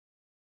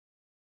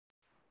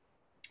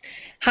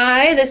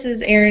Hi, this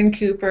is Erin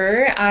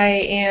Cooper. I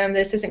am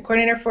the assistant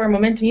coordinator for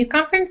Momentum Youth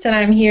Conference, and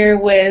I'm here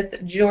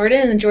with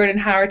Jordan and the Jordan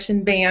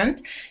Howerton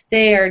Band.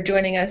 They are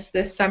joining us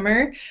this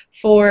summer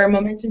for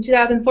Momentum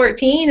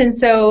 2014, and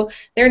so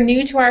they're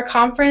new to our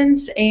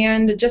conference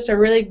and just a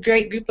really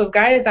great group of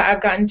guys that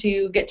I've gotten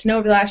to get to know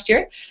over the last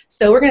year.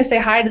 So we're going to say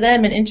hi to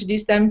them and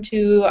introduce them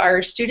to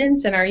our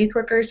students and our youth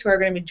workers who are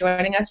going to be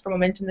joining us for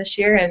Momentum this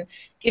year and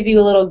give you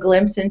a little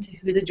glimpse into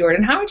who the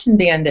Jordan Howerton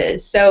Band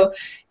is. So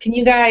can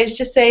you guys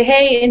just say,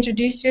 hey,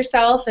 introduce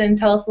yourself and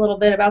tell us a little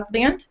bit about the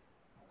band?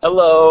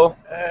 Hello.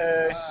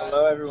 Hey.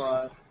 Hello,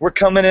 everyone. We're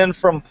coming in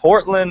from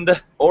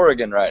Portland,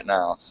 Oregon right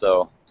now,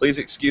 so please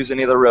excuse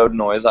any of the road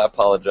noise. I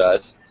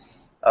apologize.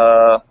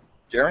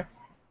 Jeremy?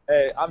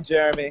 Hey, I'm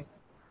Jeremy.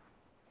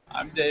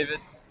 I'm David.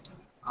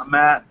 I'm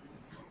Matt.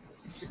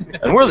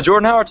 And we're the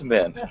Jordan Howerton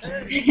Band.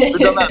 We've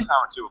done that a time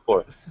or two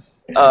before.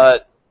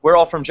 We're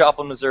all from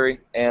Joplin, Missouri,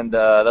 and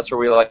that's where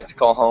we like to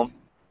call home.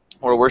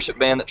 We're a worship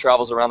band that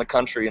travels around the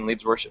country and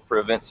leads worship for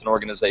events and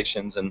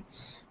organizations, and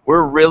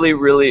we're really,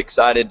 really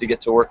excited to get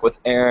to work with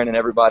Aaron and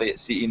everybody at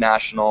CE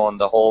National and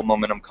the whole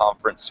Momentum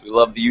Conference. We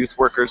love the youth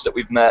workers that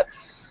we've met,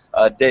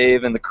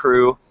 Dave and the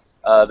crew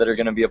that are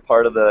going to be a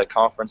part of the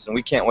conference, and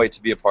we can't wait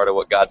to be a part of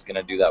what God's going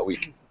to do that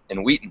week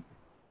in Wheaton.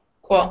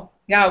 Cool.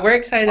 Yeah, we're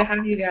excited to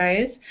have you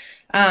guys.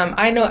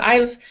 I know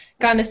I've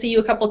gotten to see you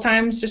a couple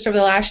times just over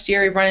the last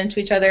year. We've run into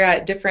each other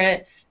at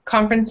different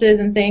conferences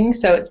and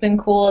things, so it's been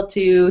cool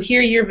to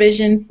hear your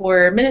vision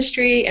for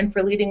ministry and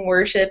for leading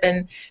worship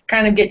and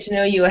kind of get to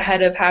know you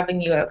ahead of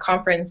having you at a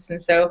conference.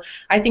 And so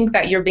I think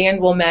that your band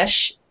will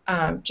mesh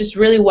just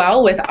really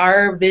well with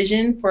our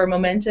vision for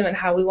Momentum and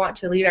how we want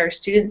to lead our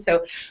students.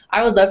 So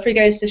I would love for you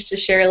guys just to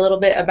share a little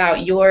bit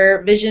about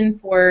your vision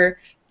for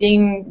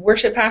being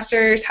worship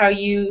pastors, how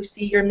you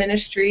see your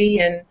ministry,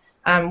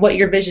 and what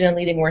your vision in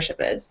leading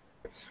worship is.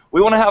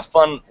 We want to have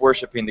fun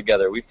worshiping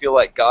together. We feel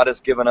like God has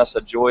given us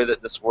a joy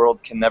that this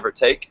world can never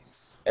take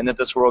and that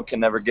this world can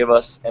never give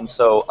us. And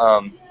so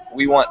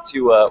we want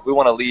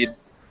to lead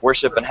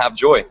worship and have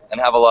joy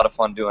and have a lot of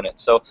fun doing it.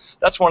 So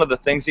that's one of the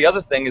things. The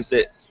other thing is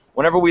that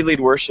whenever we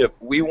lead worship,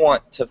 we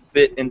want to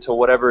fit into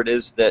whatever it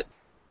is that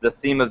the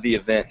theme of the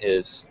event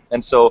is.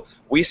 And so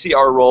we see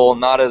our role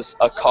not as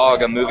a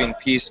cog, a moving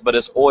piece, but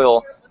as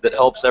oil that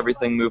helps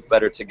everything move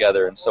better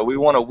together. And so we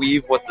want to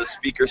weave what the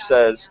speaker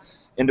says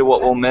into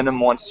what Momentum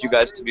wants you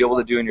guys to be able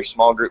to do in your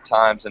small group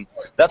times. And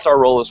that's our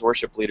role as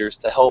worship leaders,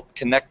 to help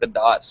connect the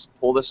dots,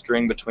 pull the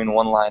string between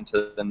one line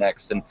to the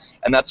next. And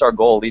that's our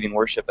goal, leading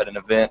worship at an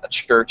event, a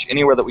church,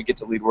 anywhere that we get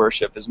to lead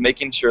worship, is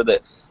making sure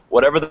that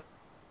whatever the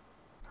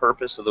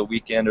purpose of the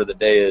weekend or the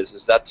day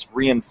is that's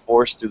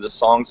reinforced through the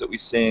songs that we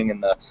sing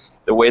and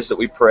the ways that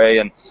we pray.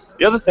 And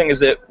the other thing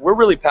is that we're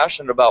really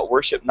passionate about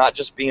worship not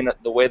just being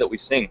the way that we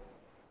sing.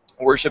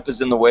 Worship is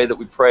in the way that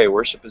we pray.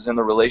 Worship is in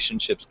the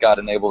relationships God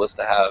enabled us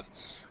to have.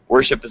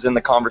 Worship is in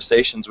the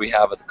conversations we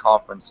have at the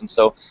conference. And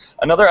so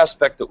another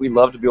aspect that we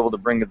love to be able to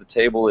bring to the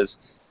table is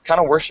kind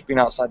of worshiping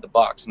outside the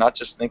box, not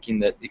just thinking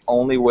that the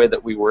only way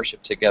that we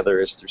worship together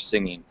is through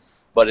singing,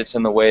 but it's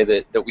in the way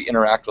that we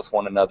interact with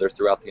one another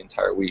throughout the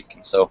entire week.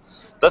 And so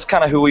that's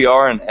kind of who we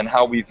are and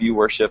how we view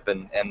worship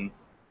and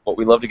what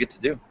we love to get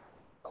to do.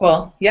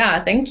 Cool.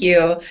 Yeah, thank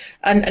you.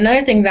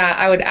 Another thing that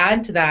I would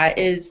add to that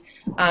is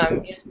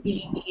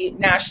the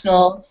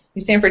national,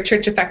 we stand for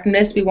church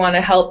effectiveness. We want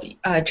to help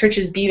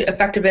churches be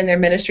effective in their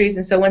ministries.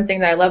 And so one thing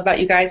that I love about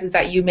you guys is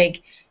that you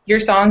make your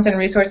songs and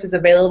resources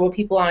available to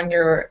people on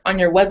your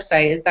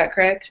website. Is that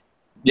correct?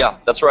 Yeah,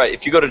 that's right.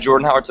 If you go to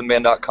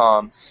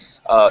jordanhowertonband.com,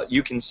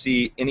 you can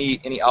see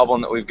any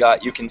album that we've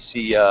got. You can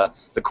see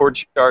the chord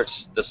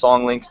charts, the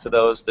song links to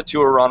those. The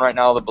tour we're on right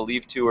now, the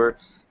Believe Tour,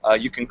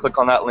 you can click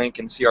on that link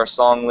and see our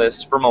song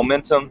list. For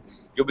Momentum,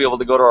 you'll be able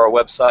to go to our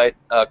website,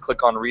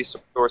 click on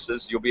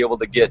resources. You'll be able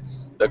to get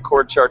the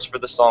chord charts for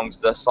the songs,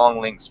 the song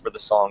links for the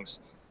songs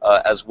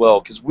as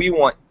well, because we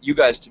want you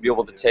guys to be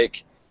able to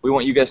take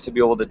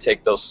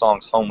those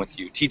songs home with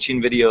you.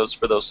 Teaching videos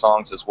for those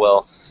songs as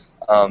well.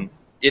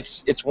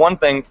 It's one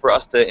thing for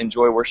us to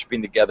enjoy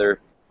worshiping together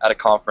at a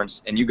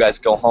conference and you guys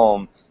go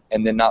home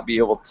and then not be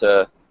able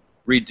to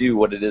redo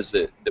what it is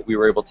that we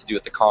were able to do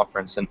at the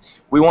conference. And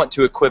we want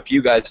to equip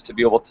you guys to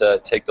be able to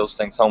take those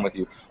things home with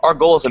you. Our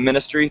goal as a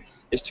ministry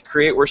is to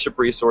create worship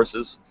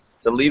resources,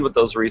 to lead with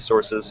those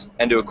resources,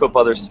 and to equip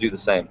others to do the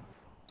same.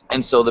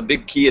 And so the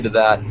big key to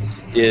that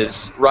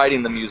is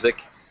writing the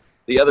music.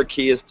 The other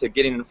key is to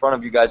getting in front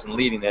of you guys and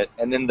leading it.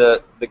 And then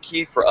the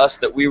key for us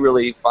that we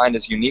really find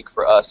is unique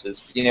for us is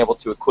being able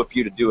to equip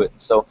you to do it.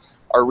 And so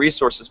our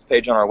resources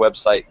page on our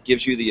website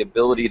gives you the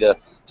ability to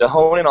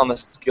hone in on the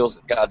skills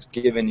that God's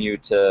given you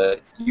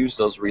to use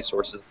those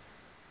resources.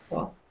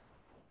 Cool.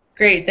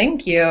 Great,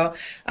 thank you.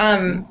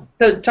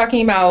 So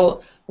talking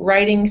about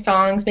writing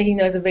songs, making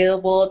those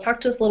available,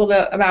 talk to us a little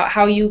bit about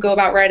how you go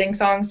about writing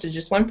songs. Does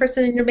just one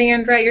person in your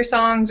band write your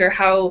songs, or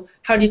how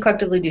do you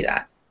collectively do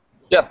that?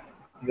 Yeah,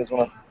 you guys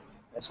want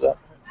to answer that?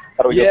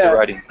 How do we get to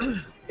writing?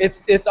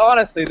 It's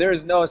honestly, there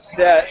is no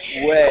set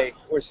way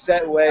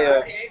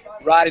of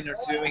writing or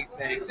doing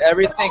things.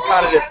 Everything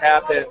kind of just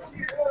happens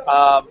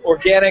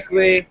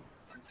organically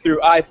through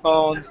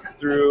iPhones,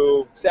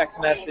 through text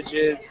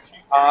messages.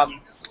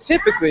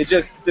 Typically,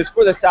 just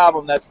for this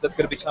album that's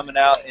going to be coming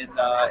out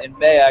in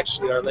May,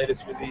 actually, our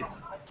latest release.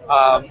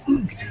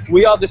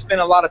 We all just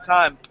spent a lot of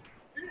time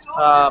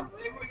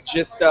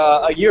just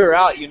a year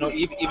out, you know,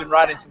 even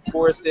writing some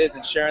choruses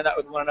and sharing that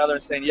with one another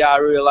and saying, yeah, I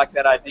really like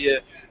that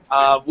idea.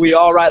 We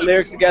all write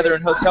lyrics together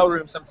in hotel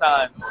rooms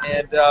sometimes,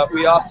 and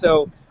we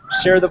also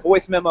share the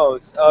voice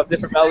memos of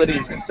different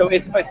melodies. And so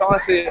it's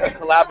honestly a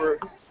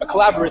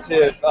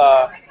collaborative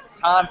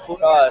time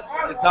for us.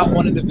 It's not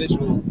one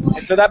individual.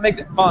 And so that makes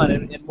it fun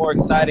and more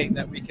exciting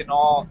that we can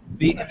all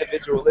be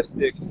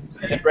individualistic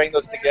and bring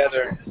those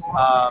together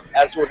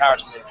as Jordan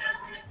Howerton did.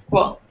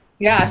 Cool.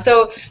 Yeah,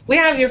 so we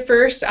have your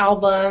first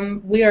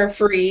album, We Are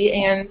Free,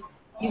 and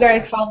you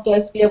guys helped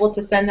us be able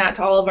to send that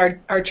to all of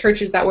our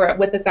churches that were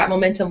with us at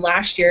Momentum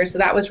last year, so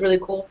that was really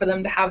cool for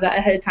them to have that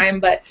ahead of time.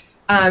 But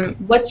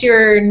what's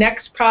your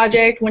next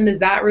project? When does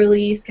that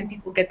release? Can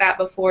people get that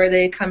before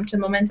they come to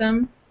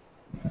Momentum?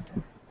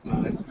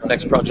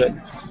 Next project.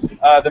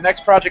 The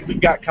next project we've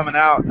got coming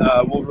out,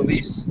 we'll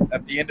release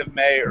at the end of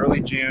May, early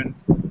June.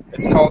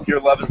 It's called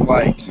Your Love Is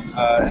Like.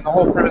 And the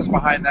whole premise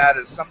behind that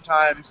is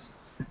sometimes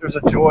there's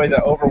a joy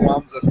that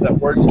overwhelms us that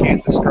words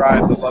can't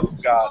describe the love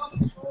of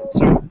God.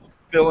 So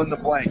fill in the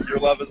blank. Your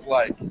love is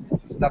like.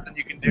 There's nothing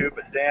you can do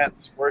but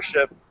dance,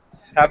 worship,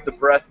 have the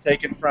breath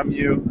taken from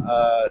you,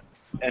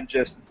 and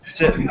just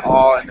sit in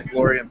awe in the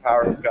glory and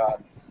power of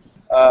God.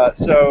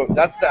 So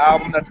that's the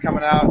album that's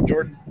coming out.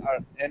 Jordan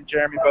and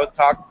Jeremy both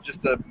talked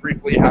just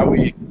briefly how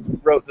we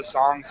wrote the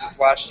songs this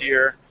last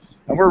year.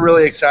 And we're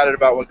really excited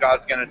about what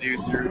God's going to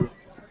do through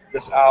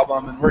this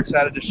album. And we're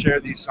excited to share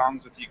these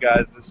songs with you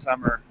guys this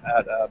summer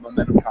at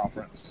Momentum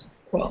Conference.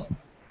 Cool.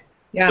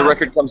 Yeah. The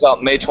record comes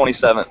out May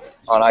 27th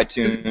on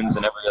iTunes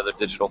and every other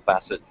digital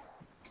facet.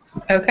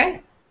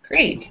 Okay,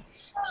 great.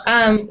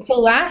 So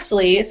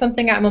lastly,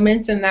 something at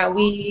Momentum that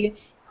we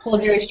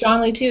hold very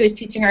strongly to is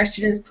teaching our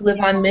students to live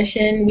on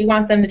mission. We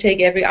want them to take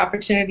every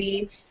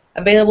opportunity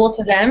available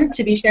to them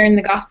to be sharing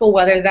the gospel,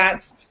 whether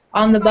that's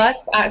on the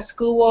bus, at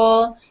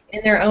school,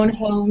 in their own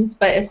homes,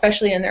 but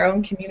especially in their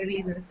own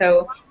communities. And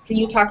so can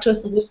you talk to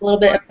us just a little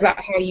bit about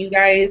how you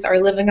guys are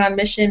living on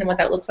mission and what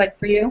that looks like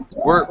for you?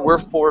 We're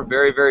four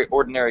very, very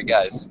ordinary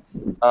guys.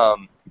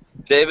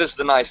 Dave is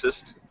the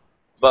nicest,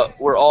 but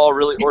we're all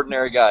really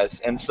ordinary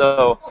guys. And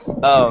so,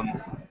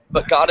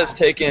 but God has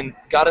taken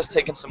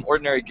some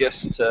ordinary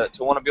gifts to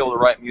want to be able to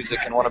write music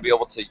and want to be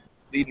able to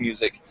lead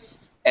music.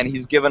 And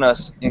He's given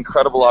us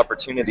incredible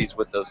opportunities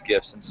with those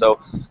gifts. And so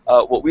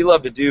what we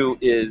love to do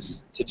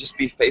is to just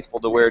be faithful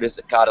to where it is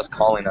that God is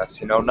calling us.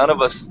 You know, none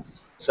of us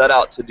set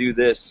out to do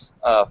this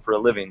for a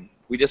living.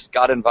 We just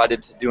got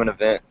invited to do an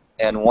event,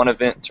 and one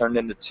event turned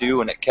into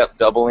two, and it kept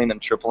doubling and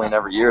tripling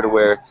every year to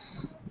where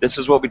this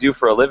is what we do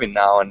for a living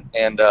now.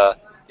 And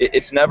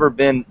it's never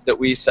been that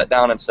we sat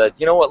down and said,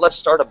 you know what, let's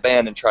start a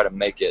band and try to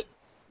make it.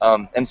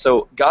 And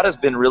so God has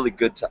been really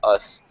good to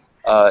us.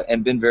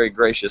 And been very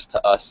gracious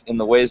to us in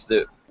the ways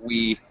that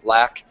we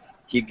lack.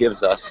 He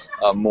gives us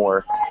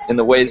more. In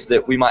the ways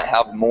that we might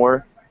have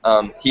more,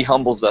 He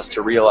humbles us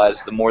to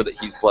realize the more that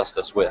He's blessed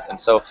us with. And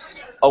so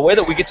a way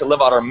that we get to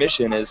live out our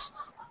mission is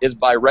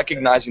by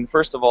recognizing,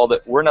 first of all,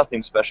 that we're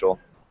nothing special.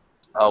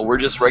 We're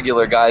just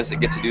regular guys that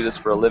get to do this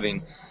for a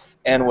living.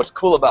 And what's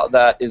cool about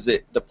that is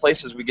that the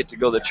places we get to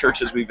go, the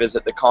churches we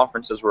visit, the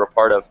conferences we're a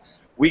part of,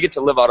 we get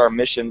to live out our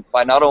mission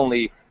by not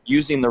only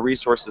using the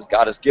resources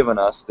God has given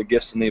us, the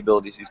gifts and the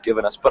abilities He's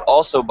given us, but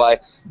also by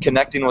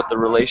connecting with the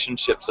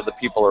relationships of the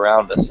people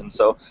around us. And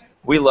so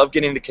we love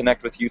getting to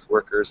connect with youth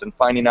workers and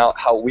finding out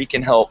how we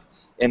can help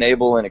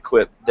enable and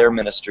equip their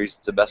ministries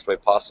the best way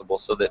possible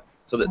so that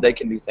they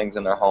can do things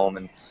in their home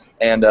and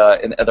in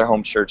their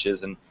home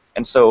churches.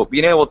 And so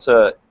being able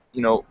to,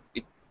 you know,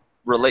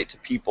 relate to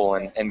people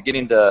and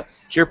getting to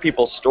hear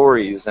people's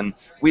stories. And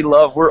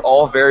we're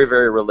all very,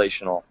 very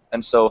relational.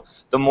 And so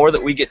the more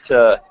that we get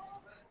to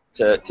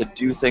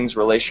do things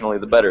relationally,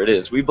 the better it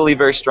is. We believe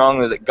very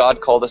strongly that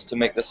God called us to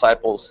make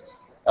disciples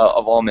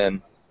of all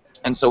men.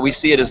 And so we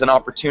see it as an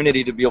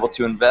opportunity to be able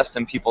to invest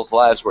in people's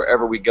lives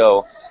wherever we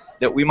go,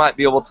 that we might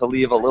be able to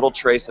leave a little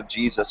trace of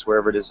Jesus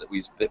wherever it is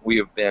that we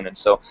have been. And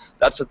so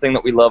that's the thing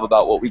that we love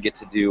about what we get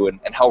to do and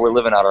how we're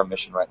living out our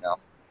mission right now.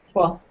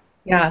 Cool.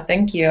 Yeah,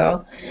 thank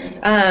you.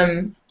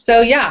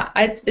 So yeah,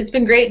 it's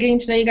been great getting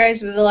to know you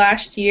guys over the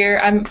last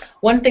year.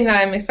 One thing that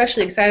I'm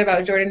especially excited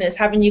about, Jordan, is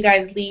having you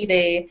guys lead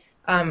a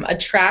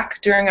track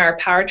during our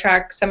Power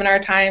Track seminar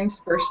times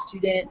for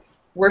student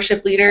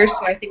worship leaders.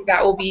 So I think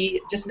that will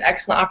be just an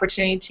excellent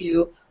opportunity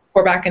to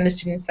pour back into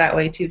students that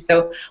way too.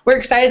 So we're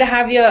excited to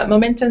have you at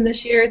Momentum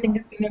this year. I think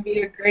it's going to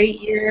be a great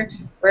year.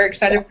 We're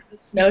excited for the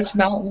snow to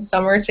melt in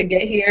summer to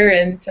get here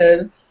and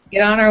to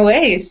get on our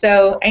way.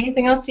 So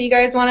anything else that you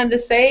guys wanted to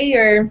say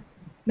or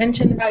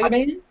mention about your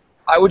band?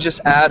 I would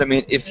just add, I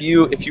mean, if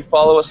you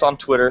follow us on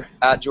Twitter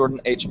at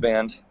Jordan H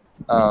Band,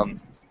 and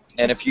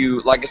if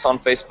you like us on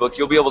Facebook,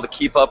 you'll be able to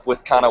keep up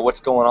with kind of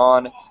what's going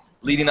on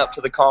leading up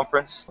to the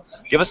conference.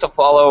 Give us a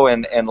follow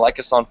and like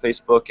us on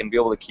Facebook and be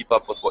able to keep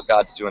up with what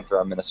God's doing through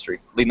our ministry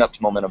leading up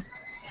to Momentum.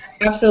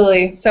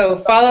 Absolutely. So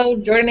follow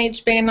Jordan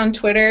H. Band on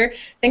Twitter.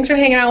 Thanks for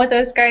hanging out with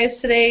us, guys,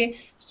 today.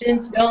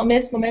 Students, don't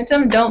miss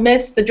Momentum. Don't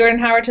miss the Jordan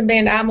Howerton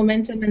Band at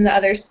Momentum and the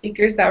other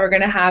speakers that we're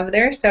going to have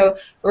there. So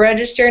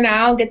register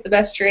now, get the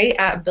best rate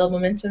at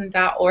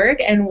buildmomentum.org,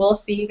 and we'll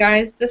see you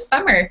guys this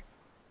summer.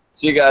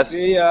 See you guys.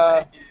 See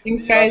ya.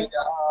 Thanks, guys.